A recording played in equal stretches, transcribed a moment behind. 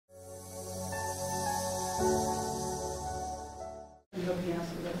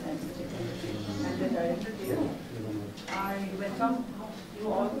attended there. I welcome you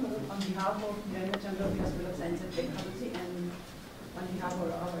all on behalf of Jyotirekha School of Science and Technology and on behalf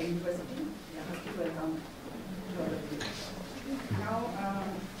of our university. I have to welcome all of you. Now,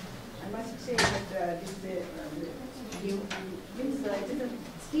 I must say that this is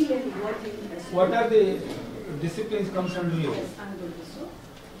still an evolving. What are the disciplines comes under you? Yes, I'm going to show.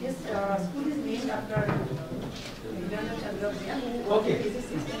 This school is named after Jyotirekha, who was a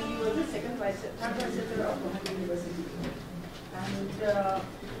physicist, and he was the third vice chancellor of Handique University. And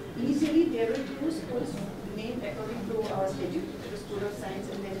initially there were two schools named according to our statute, the School of Science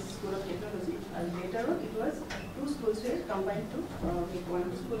and then School of Technology. And later on it was two schools were combined to make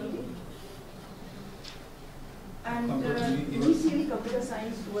one school only. And initially computer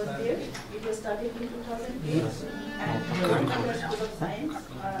science was there. It was started in 2008 and Computer School of Science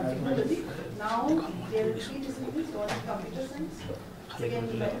Technology. Now there are three disciplines: one is computer science,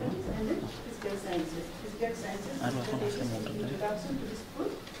 second mathematics, and then physical sciences. Physical sciences is the introduction to this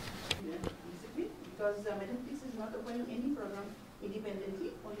school discipline, because mathematics is not offering any program independently.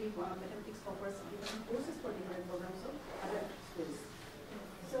 Only mathematics offers different courses for different programs of other schools.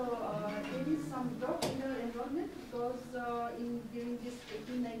 So there is some drop in the enrollment because during this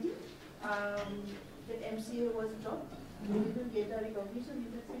 1890, the MCA was dropped. We didn't get a recognition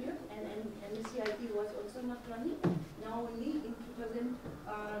in that period, and NAAC was also not running. Now only in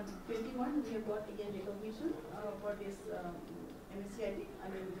 2021 we have got again recognition for this NAAC. I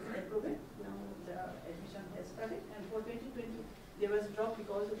mean this program. Now the admission has started, and for 2020 there was drop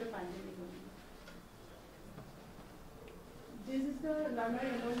because of the pandemic. This is the learner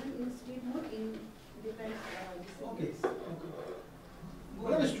enrollment in state mode in different disciplines.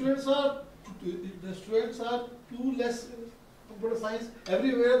 Well, the students are too less in computer science.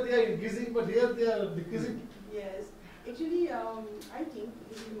 Everywhere they are increasing, but here they are decreasing. Yes, actually, I think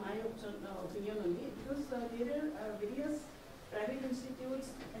this is my opinion only, because there are various private institutes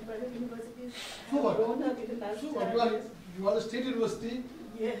and private universities have grown up in the last years. You are the state university.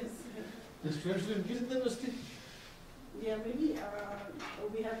 Yes. The students will increase in the university. Yeah, maybe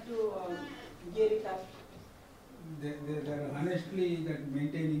we have to gear it up. They are honestly that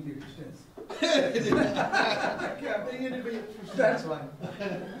maintaining the distance. That's one.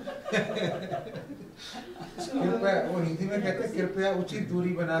 कृपया वो हिंदी में कहते हैं कृपया उचित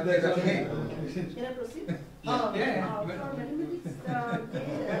दूरी बना के रखें. Can I proceed? For mathematics,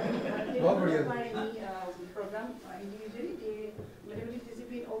 they बहुत बढ़िया. don't offer any program individually. The mathematics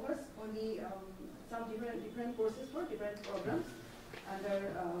discipline offers only some different courses for different programs.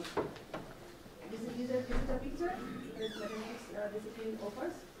 This is a picture that mathematics discipline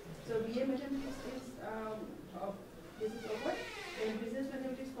offers. So BA mathematics is this is offered. Then business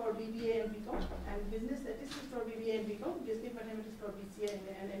mathematics for BBA and BCom, and business statistics for BBA and BCom, discrete mathematics for BCA and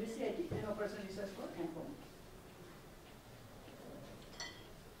MSc, and operational research for MCom.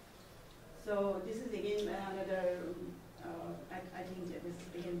 So this is again another. I think this is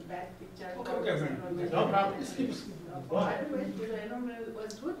again bad picture. Okay. No problem. Otherwise, the enrollment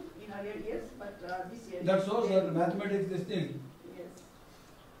was good in earlier years, but this year. That shows that mathematics, this thing, Yes.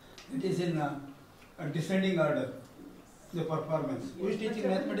 it is in a descending order, the performance. Yes. Who is teaching But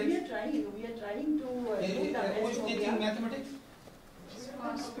mathematics? We are trying to. Who is teaching mathematics?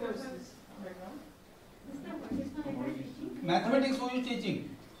 Mathematics, who is teaching?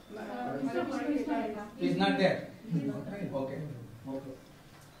 Is not there. Okay.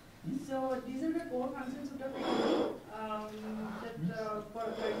 So these are the core functions of the technology that for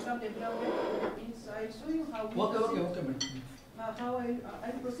exam development means I show you how we proceed. How I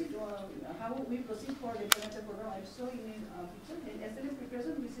proceed, how we proceed for development program. I show in a picture. In SLS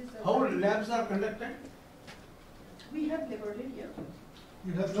preparation, this is How labs are conducted? we have laboratory here.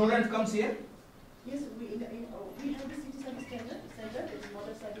 You have Student comes here. Yes, we have the city service center. It's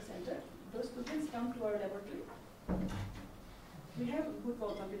model service center. Those students come to our laboratory. We have good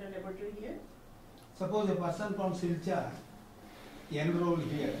computer laboratory here. Suppose a person from Silchar enroll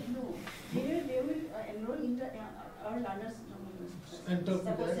here. No, here they will enroll in the our learners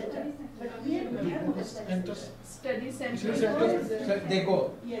support center. But here we have the study center. So they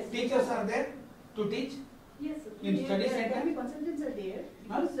go. Yes. Teachers are there to teach. Yes. In study center? Academic consultants are there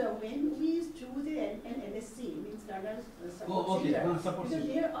because when we choose an NSC, means learners support center, Support because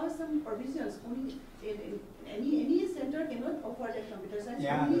center. there are some provisions. Only any center cannot offer that computer science.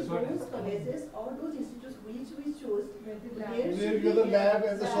 Yeah, only that's what those colleges or those institutes which we choose. where you have the lab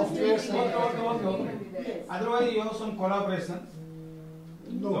and the software. Yes. Otherwise, you have some collaboration.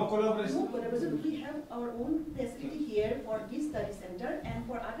 No collaboration. No collaboration. We have our own facility here for this study center, and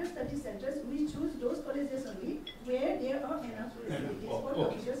for other study centers, we choose those colleges only where there are enough facilities for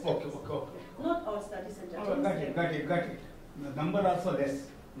computer studies. Not all study got it. The number also less.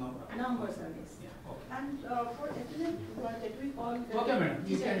 No problem. Numbers are less. Yeah, okay. And for attendant, what we call the Okay, madam.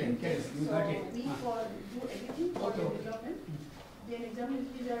 You teacher can, interviews. you got it. So we do everything for Okay, the okay. development. Then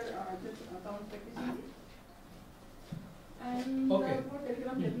examinations are just account practicing. And Okay. for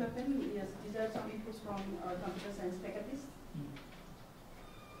curriculum development, yes, these are some inputs from computer science faculties.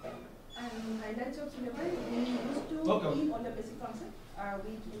 And highlights of syllabus, we used to Okay. keep on the basic concept,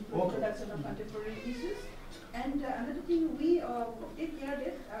 we include Okay. introduction of contemporary issues. And another thing, we take care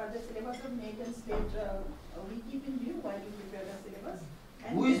that the syllabus of NAAC and state, we keep in view while we prepare the syllabus.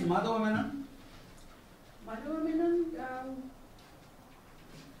 And Who is Madhava Menon? Madhava Menon,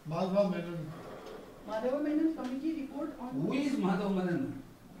 Madhava Menon. Madhava Menon committee report on. Who is Madhava Menon?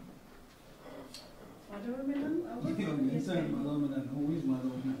 Madhava Menon, You mentioned Madhava Menon. Who is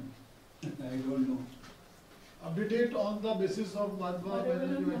Madhava Menon? I don't know. Update on the basis of Madhava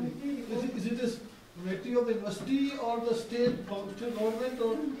Menon. committee report. Is it a committee of the university or the state government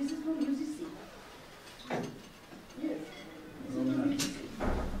or? This is from UGC. Yes, this is from UGC.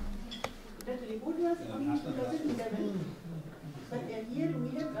 That report was on 2011, but here we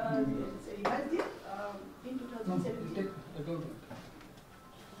have revised it in 2017.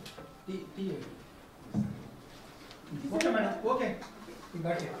 Okay, madam. Okay. You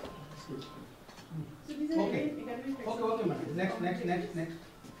got it. So these are Okay. again academic textbooks. Okay, madam. Next.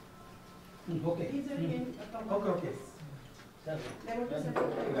 Okay. These are again Okay.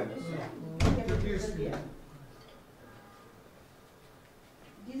 laboratory certificate.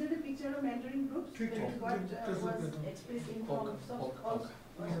 These are the picture of mentoring groups. That is what was expressed in form of soft calls.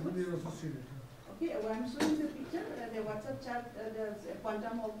 Okay, I'm showing the picture, the WhatsApp chat, the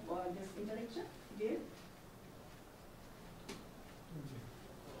quantum of this interaction there.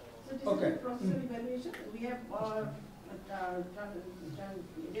 So this Okay. is the process of evaluation. We have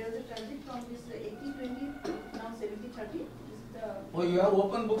there is a transit from this 80-20 now 70-30. This is the Oh, you have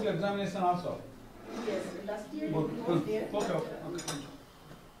open book examination also? yes. Last year it Good. was there. Okay. but,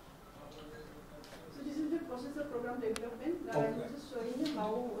 So this is the process of program development. I Okay. was just showing you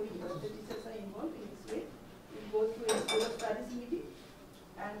how the teachers are involved in this way. We go through a school of studies meeting,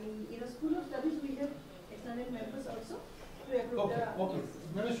 and in a school of studies we have external members also to approve Okay. the. Okay.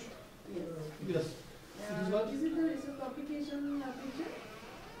 Manish? Yes. Yes. This is the research publication picture,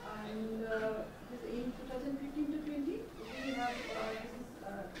 and this in 2015 to 20 we have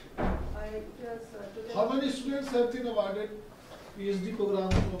it was total How many students have been awarded PhD program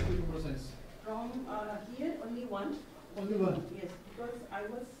of the computer science? from here only one. Only one. Yes, because I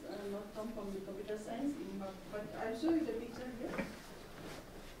was not from the computer science, but I'll show you the picture here.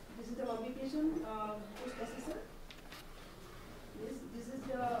 This is the publication post assessor. Yes, this is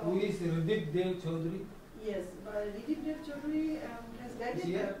the. Who is Ridip Dev Chaudhary? Yes, Ridip Dev Chaudhary has guided Is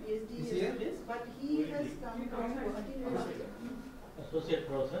he here? PhD Is he here? students, but he has come from Guwahati University. Associate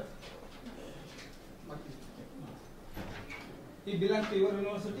Professor. He belongs to your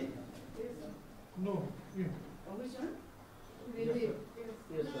university? Yes, sir. No. Which one?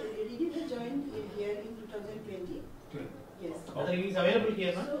 Yes, sir. Ridip has joined here in 2020. Yes. Whether he is available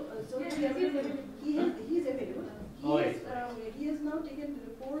here, no? So he is available. Oh, yes. He has now taken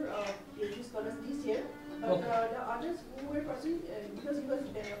 4 PhD scholars this year, but Okay. the others who were pursuing, because he was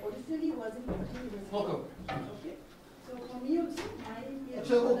originally he was in Guwahati University. Okay. Okay. So for me also, my PhD Achha,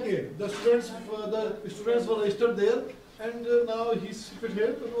 scholars. okay. The students were registered there, and now he's seated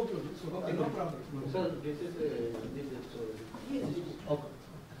here. Okay. So, Okay, no problem. Sir, this is Yes. Okay.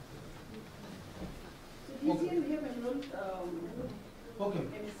 So this year we have enrolled Okay.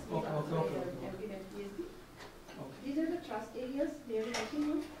 MSc, Okay. MPhil and PhD. Okay. These are the trust areas they are working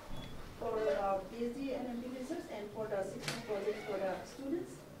on for PhD and MPhil research and for the 6 projects for the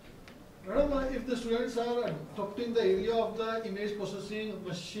students. Madam, if the students are adopting the area of the image processing,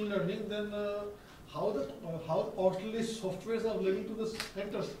 machine learning, then how orderly softwares are available to the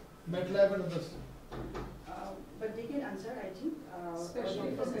centers, MATLAB and others? But they can answer, I think.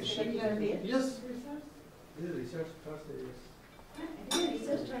 Especially for for the machine study learning. area. Yes. Research trust areas. I think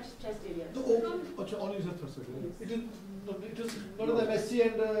research trust areas. Only research process. It is not the MSc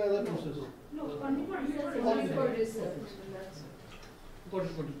and the process. No, only for research. Only for research. Got it.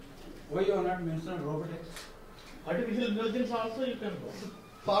 Why you are not mentioned robotics? artificial intelligence also you can go.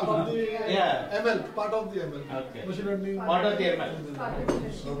 Part of the Yeah. ML, part of the ML. Okay. Machine learning. Part of the ML. Part of the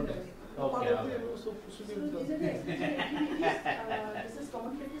machine learning. Part Okay. of the Okay. so So should be these are done. the extension activities. This is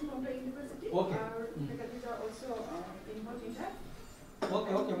common practice from the university. Okay. Our faculties are also involved in that.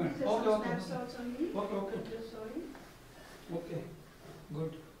 Okay, madam. These are some Okay. snapshots only. Okay. Just showing. Okay.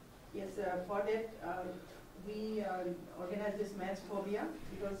 Good. Yes, for that, we organize this maths phobia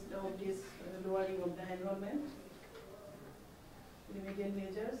because of this lowering of the enrollment. Remedial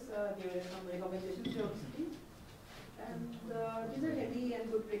measures, there are some recommendations obviously. And these are heavy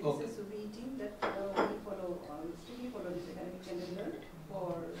and good practices of teaching that we follow, strictly follow this academic calendar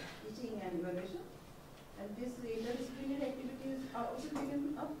for teaching and evaluation. And these interdisciplinary activities are also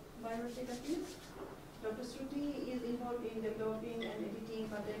taken up by our faculties. Dr. Shruti is involved in developing and editing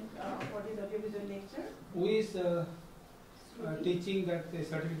content for this audiovisual lecture. Who is teaching that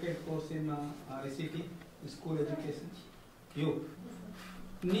certificate course in ICT, school education? You.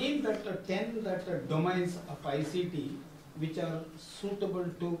 Name that 10 domains of ICT which are suitable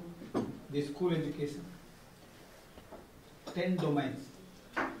to the school education. 10 domains.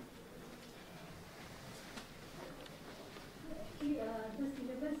 The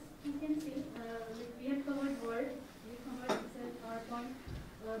syllabus, you can see, we have covered Word, we covered Excel, PowerPoint,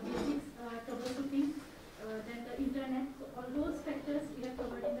 basics, troubleshooting, then the internet. So all those factors we have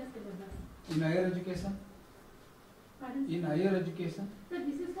covered in the syllabus. In higher education? Pardon? In higher education? So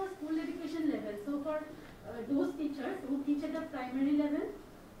this is for school education level. So for those teachers who teach at the primary level,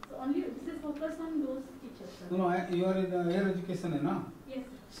 so only this is focused on those teachers. Sir. No, you are in higher education, no? Yes.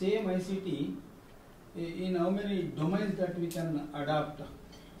 Same ICT, in how many domains that we can adapt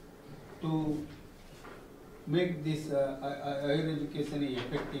to make this higher education an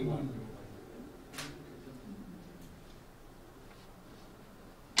effective one?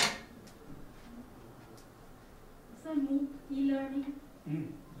 So MOOC, e-learning,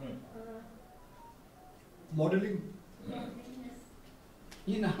 Modeling. yes.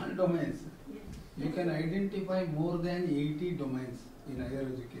 In all domains, Yes. you can identify more than 80 domains in higher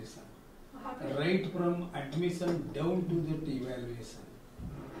education. Right from admission down to that evaluation.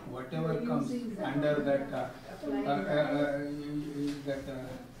 Whatever comes under that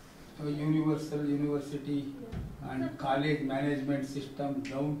universal university and college management system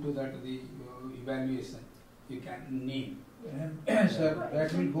down to that the evaluation you can name. Sir,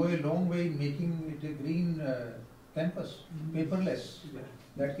 that will go a long way in making it a green campus, paperless.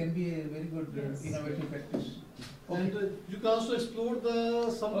 That can be a very good innovative practice. And you can also explore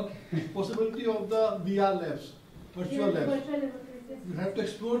some possibility of the VR labs, virtual Yes, labs. virtual laboratories, yes. You have to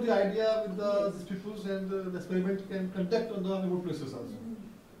explore the idea with the peoples and the experiment you can conduct on the remote places also.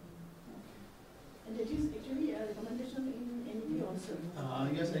 And that is actually a recommendation in NEP also.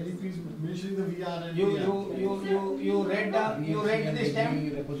 Yes, NEP is mentioning the VR and You read the stem.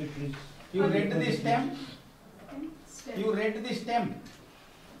 Repositories. You read the stem. STEM. You read the stem.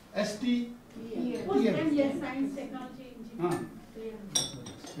 ST. Yeah. Oh, STEM, yes, science, technology, engineering.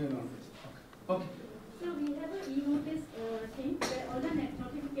 You know. Okay. So we have an e-notice thing where all the net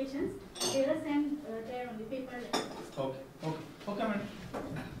notifications they are sent there on the paper. Okay, madam.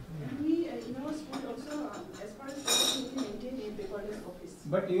 We in our school also, as far as we maintain a paperless office.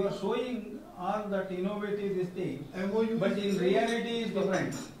 But you are showing all that innovative this thing, MOU. but in reality is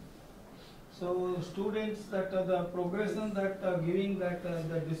different. So students that the progression that giving that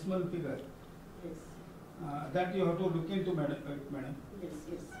the decimal figure, Yes. that you have to look into, madam. Yes,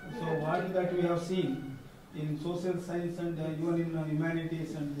 yes. So what that we have seen in social science and even in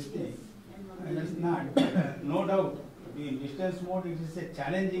humanities and this thing, and it's not, no doubt, in distance mode it is a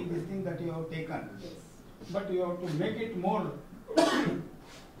challenging this thing that you have taken, Yes. but you have to make it more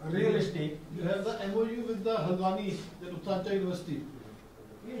realistic. You have the MOU with the Haldwani, the Uttarakhand University.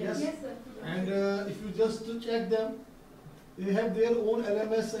 Yes. Yes, sir. And if you just check them, they have their own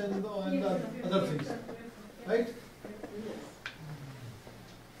LMS and Yes, sir. other things, right? Yes.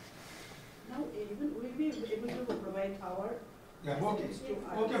 Now even we'll be able to provide our Yeah, okay. assistance to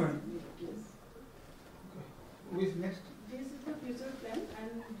our. Okay, ma'am. Yes. Who is next? This is the future plan,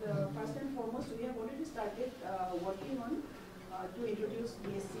 and first and foremost, we have already started working on to introduce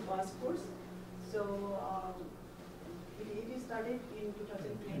BSc pass course. So it is started in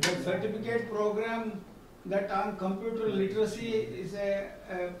 2020. The certificate program that on computer literacy is a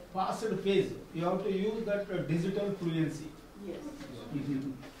past phase. You have to use that digital fluency. Yes.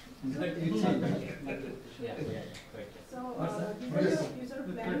 That is So What's that? these are the future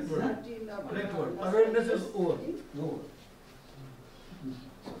plans till Correct word. last Awareness is year. over. no.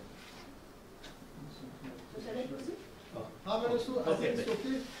 So shall I proceed? How many so I think it's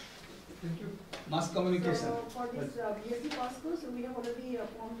okay. Thank you. Mass communication. So for this BSc pass course, we have already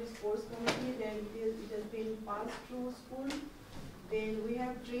formed this course committee, then it has been passed through school. Then we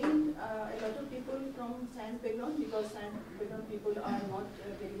have trained a lot of people from science background, because science background people are not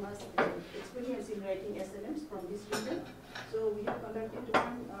very much experienced in writing SLMs from this region. So we have conducted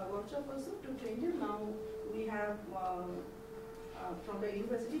one workshop also to train them. Now we have from the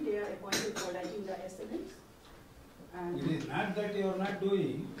university, they are appointed for writing the estimates. And It is not that you are not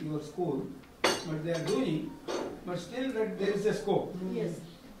doing your school, but they are doing, but still that there is a scope yes,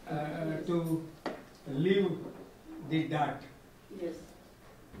 to leave the dot. yes,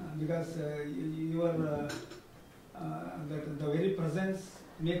 Because your that the very presence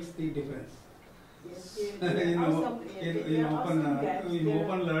makes the difference. yes. in There are some, in there are open some gaps. in There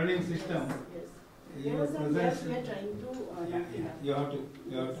open are- learning system, Yes, yes. There your are some gaps presence. we are trying to Yeah, knock it yeah, up.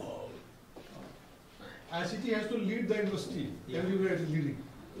 you have to. ICT has to lead the university. Yeah. Everywhere it is leading.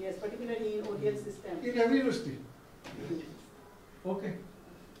 Yes, particularly in ODL system. In every university. Okay.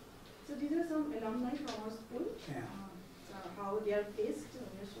 So these are some alumni from our school. Yeah. How they are placed,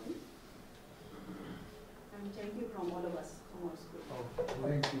 we are showing. And thank you from all of us, from our school.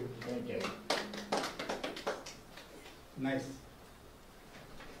 Thank you. Thank you. Nice.